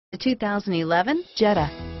The 2011 Jetta.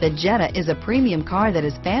 The Jetta is a premium car that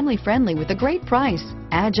is family-friendly with a great price,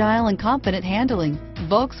 agile and confident handling.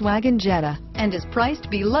 Volkswagen Jetta, and is priced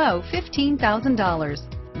below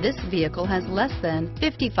 $15,000. This vehicle has less than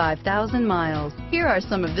 55,000 miles. Here are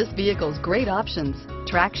some of this vehicle's great options: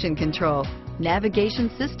 traction control, navigation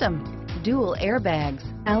system, dual airbags,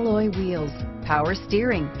 alloy wheels, power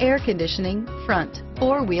steering, air conditioning, front,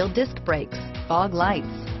 four-wheel disc brakes, fog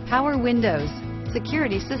lights, power windows,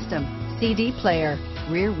 security system, CD player,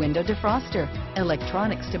 rear window defroster,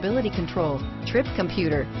 electronic stability control, trip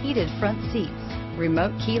computer, heated front seats,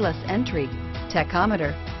 remote keyless entry,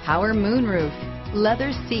 tachometer, power moonroof,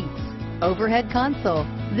 leather seats, overhead console.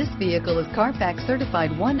 This vehicle is Carfax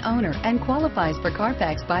certified one owner and qualifies for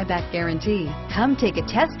Carfax buyback guarantee. Come take a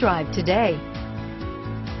test drive today.